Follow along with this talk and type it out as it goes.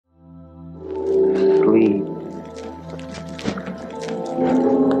Sleep.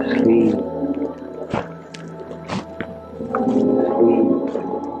 Sleep.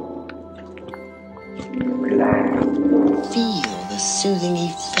 Relax. Feel the soothing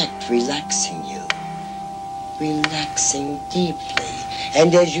effect relaxing you. Relaxing deeply.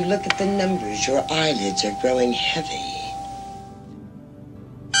 And as you look at the numbers, your eyelids are growing heavy.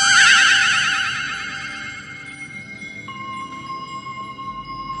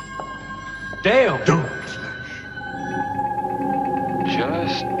 Damn! Don't.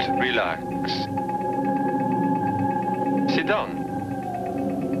 Just relax. Sit down.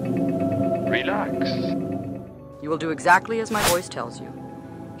 Relax. You will do exactly as my voice tells you.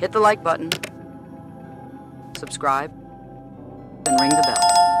 Hit the like button, subscribe, and ring the bell.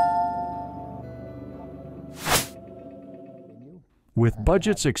 With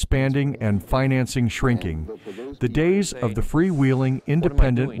budgets expanding and financing shrinking, the days of the freewheeling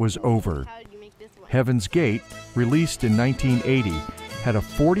independent was over. Heaven's Gate, released in 1980, had a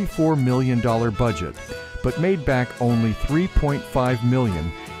 $44 million budget, but made back only $3.5 million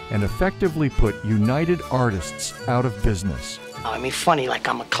and effectively put United Artists out of business. I mean, funny like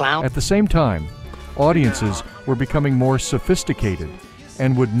I'm a clown. At the same time, audiences were becoming more sophisticated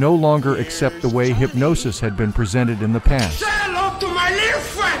and would no longer accept the way hypnosis had been presented in the past. Say hello to my little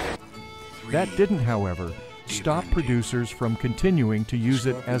friend! That didn't, however, stop producers from continuing to use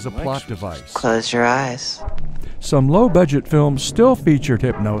it as a plot device. Close your eyes. Some low-budget films still featured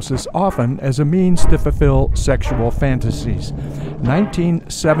hypnosis, often as a means to fulfill sexual fantasies.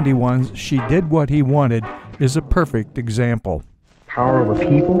 1971's She Did What He Wanted is a perfect example. Power over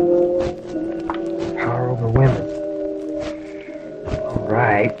people, power over women. All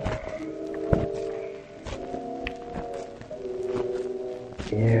right.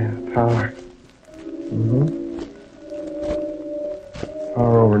 Yeah, power.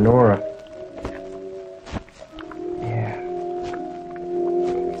 Power over Nora. Yeah.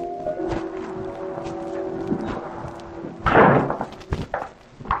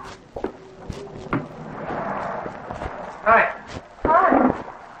 Hi. Hi.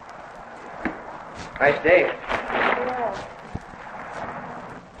 Nice day. Yeah.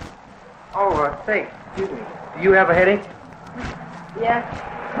 Oh, say, excuse me. Do you have a headache? Yeah.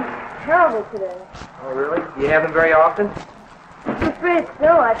 Terrible today. Oh, really? Do you have them very often? I'm afraid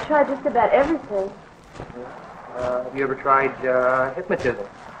so. I've tried just about everything. Have you ever tried hypnotism?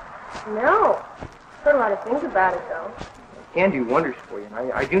 No. Heard a lot of things about it, though. It can do wonders for you, and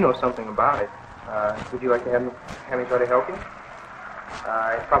I do know something about it. Would you like to have me try to help you?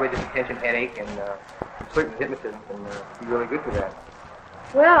 It's probably just a tension headache, and certain hypnotism can be really good for that.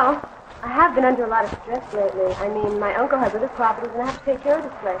 Well, I have been under a lot of stress lately. I mean, my uncle has other properties, and I have to take care of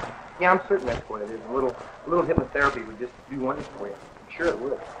this place. Yeah, I'm certain that's what it is. A little hypnotherapy would just do wonders for you. I'm sure it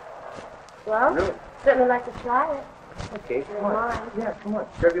would. Well, Really? certainly like to try it. Okay, come Never on. mind. Yeah, come on.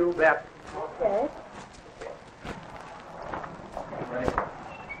 Grab your little bat. Okay. Right.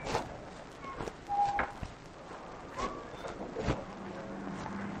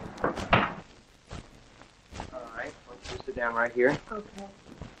 All right, let's just sit down right here. Okay.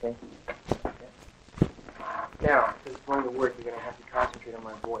 Okay. Now, this is going to work. You're going to have to concentrate on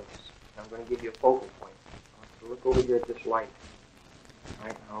my voice. I'm going to give you a focal point. So look over here at this light. All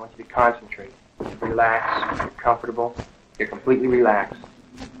right, I want you to concentrate. Relax. You're comfortable. You're completely relaxed.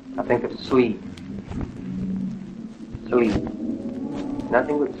 Now think of sleep. Sleep.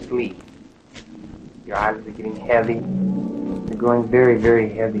 Nothing but sleep. Your eyes are getting heavy. They're growing very, very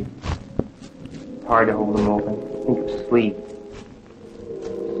heavy. It's hard to hold them open. Think of sleep.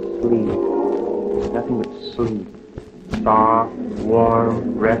 Sleep. Nothing but sleep. Soft,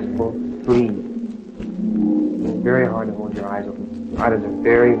 warm, restful sleep. It's very hard to hold your eyes open. Your eyes are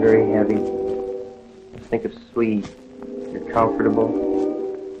very, very heavy. Just think of sleep. You're comfortable.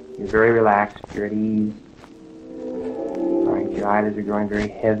 You're very relaxed. You're at ease. All right, your eyelids are growing very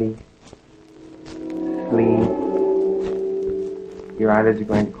heavy. Sleep. Your eyelids are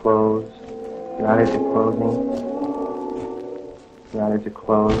going to close. Your eyelids are closing. Your eyelids are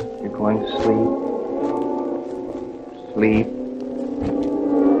closed. You're going to sleep. Sleep.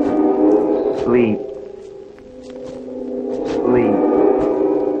 Sleep. Sleep.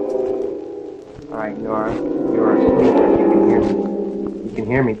 All right, Nora. You're asleep. You can hear me. You can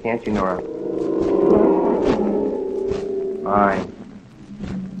hear me, can't you, Nora? Fine.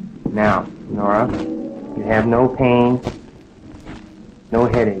 Now, Nora, you have no pain, no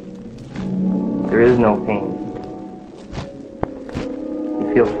headache. There is no pain.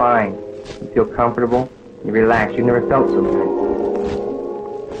 You feel fine. You feel comfortable. You relax. You never felt so good.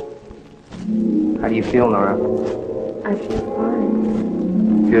 How do you feel, Nora? I feel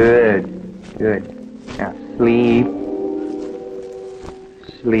fine. Good. Good. Now sleep,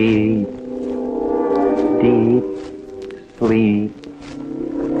 sleep, deep sleep,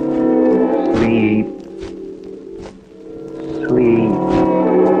 sleep, sleep.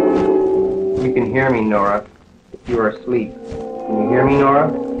 You can hear me, Nora, if you are asleep. Can you hear me,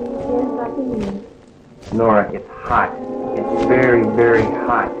 Nora? Yes, I can hear you. Nora, it's hot. It's very, very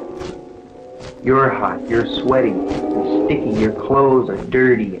hot. You're hot. You're sweaty and sticky. Your clothes are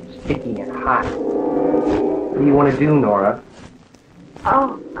dirty and sticky and hot. What do you want to do, Nora?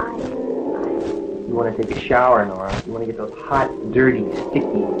 Oh, You want to take a shower, Nora. You want to get those hot, dirty,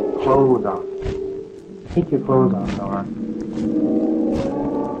 sticky clothes off. Take your clothes off, Nora.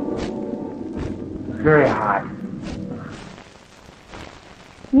 It's very hot.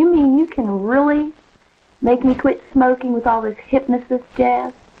 You mean you can really make me quit smoking with all this hypnosis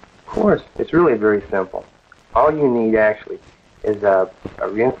jazz? Of course, it's really very simple. All you need, actually, is a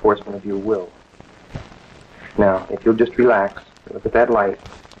reinforcement of your will. Now, if you'll just relax, look at that light.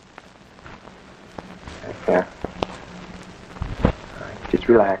 Right there. All right, just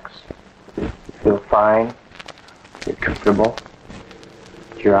relax. You feel fine. You're comfortable.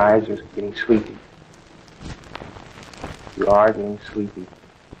 Your eyes are getting sleepy. You are getting sleepy.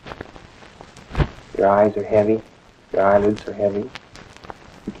 Your eyes are heavy. Your eyelids are heavy.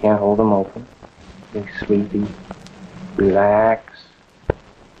 You can't hold them open. You're getting sleepy. Relax.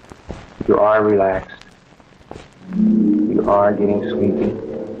 You are relaxed. You are getting sleepy.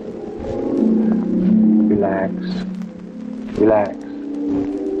 Relax. Relax.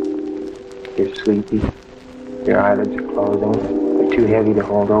 You're sleepy. Your eyelids are closing. They're too heavy to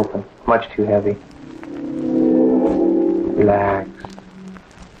hold open. Much too heavy. Relax.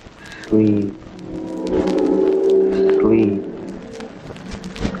 Sleep. Sleep.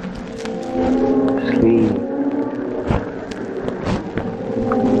 Sleep.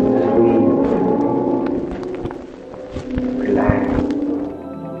 Sleep. Relax.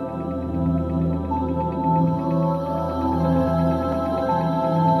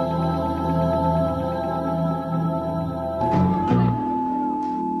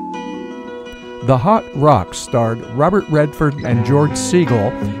 The Hot Rock starred Robert Redford and George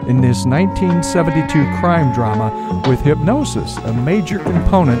Segal in this 1972 crime drama with hypnosis, a major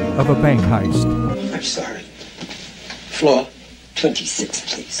component of a bank heist. I'm sorry. Floor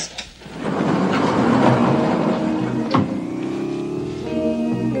 26, please.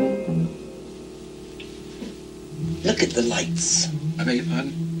 Look at the lights. I beg your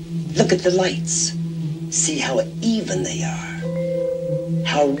pardon? Look at the lights. See how even they are.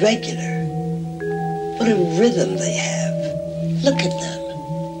 How regular. What a rhythm they have. Look at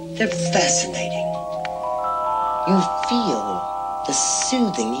them. They're fascinating. You feel the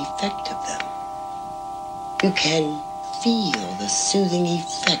soothing effect of them. You can feel the soothing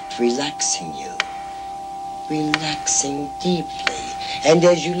effect relaxing you. Relaxing deeply. And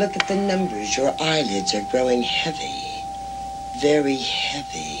as you look at the numbers, your eyelids are growing heavy. Very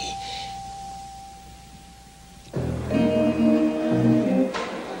heavy.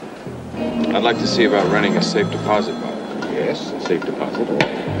 I'd like to see about running a safe deposit box. Yes, a safe deposit.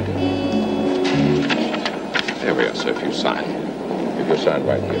 There we are, sir, if you sign. If you'll sign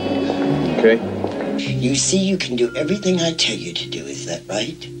right here, please. Okay? You see, you can do everything I tell you to do, is that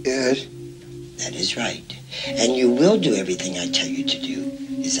right? Yes. That is right. And you will do everything I tell you to do,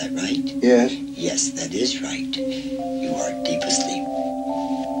 is that right? Yes. Yes, that is right. You are deep asleep.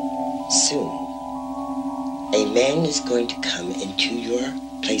 Soon, a man is going to come into your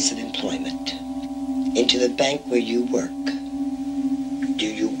place of employment, into the bank where you work. Do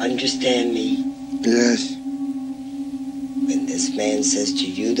you understand me? Yes. When this man says to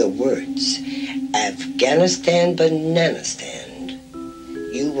you the words, Afghanistan, banana stand,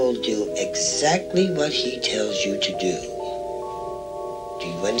 you will do exactly what he tells you to do. Do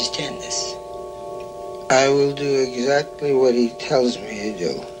you understand this? I will do exactly what he tells me to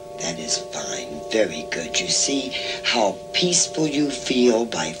do. That is fine. Very good. You see how peaceful you feel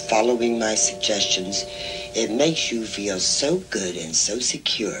by following my suggestions. It makes you feel so good and so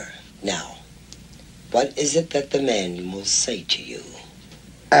secure. Now, what is it that the man will say to you?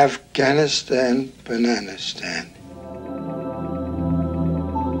 Afghanistan, banana stand.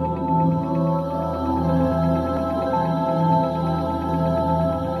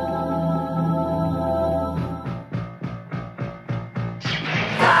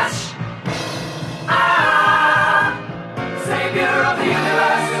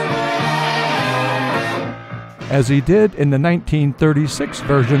 As he did in the 1936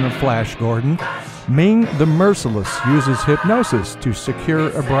 version of Flash Gordon, Ming the Merciless uses hypnosis to secure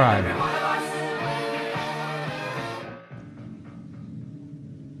a bride.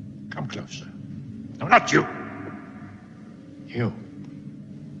 Come closer. No, not you. You.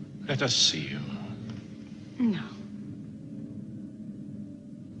 Let us see you. No.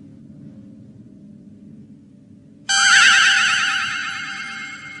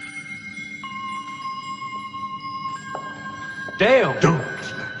 Dale! Don't.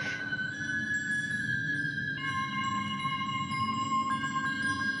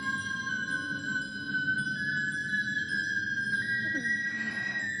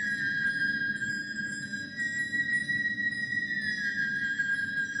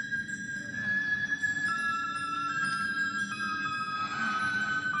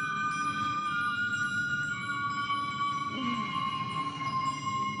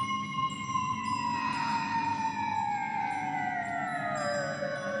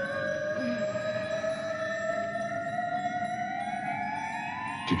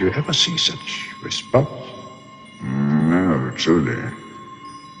 Did you ever see such response? No, truly.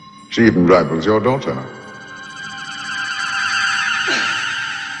 She even rivals your daughter.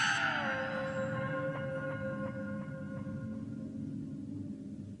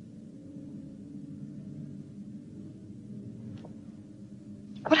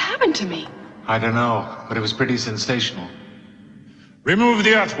 What happened to me? I don't know, but it was pretty sensational. Remove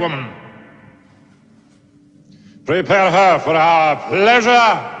the earth woman. Prepare her for our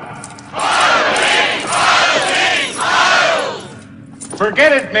pleasure.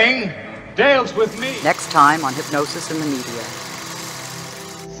 Forget it, Ming. Dale's with me. Next time on Hypnosis in the Media.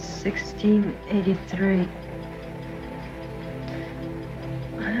 1683.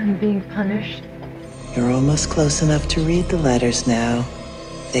 I'm being punished. You're almost close enough to read the letters now.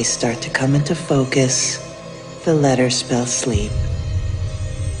 They start to come into focus. The letters spell sleep.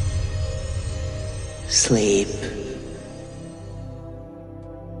 Sleep.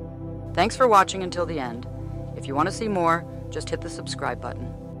 Thanks for watching until the end. If you want to see more, just hit the subscribe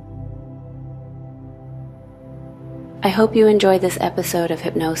button. I hope you enjoyed this episode of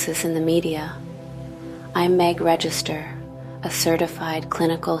Hypnosis in the Media. I'm Meg Register, a certified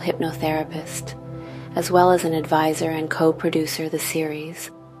clinical hypnotherapist, as well as an advisor and co-producer of the series.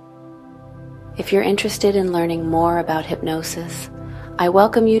 If you're interested in learning more about hypnosis, I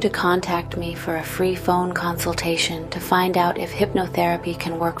welcome you to contact me for a free phone consultation to find out if hypnotherapy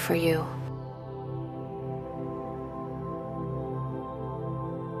can work for you.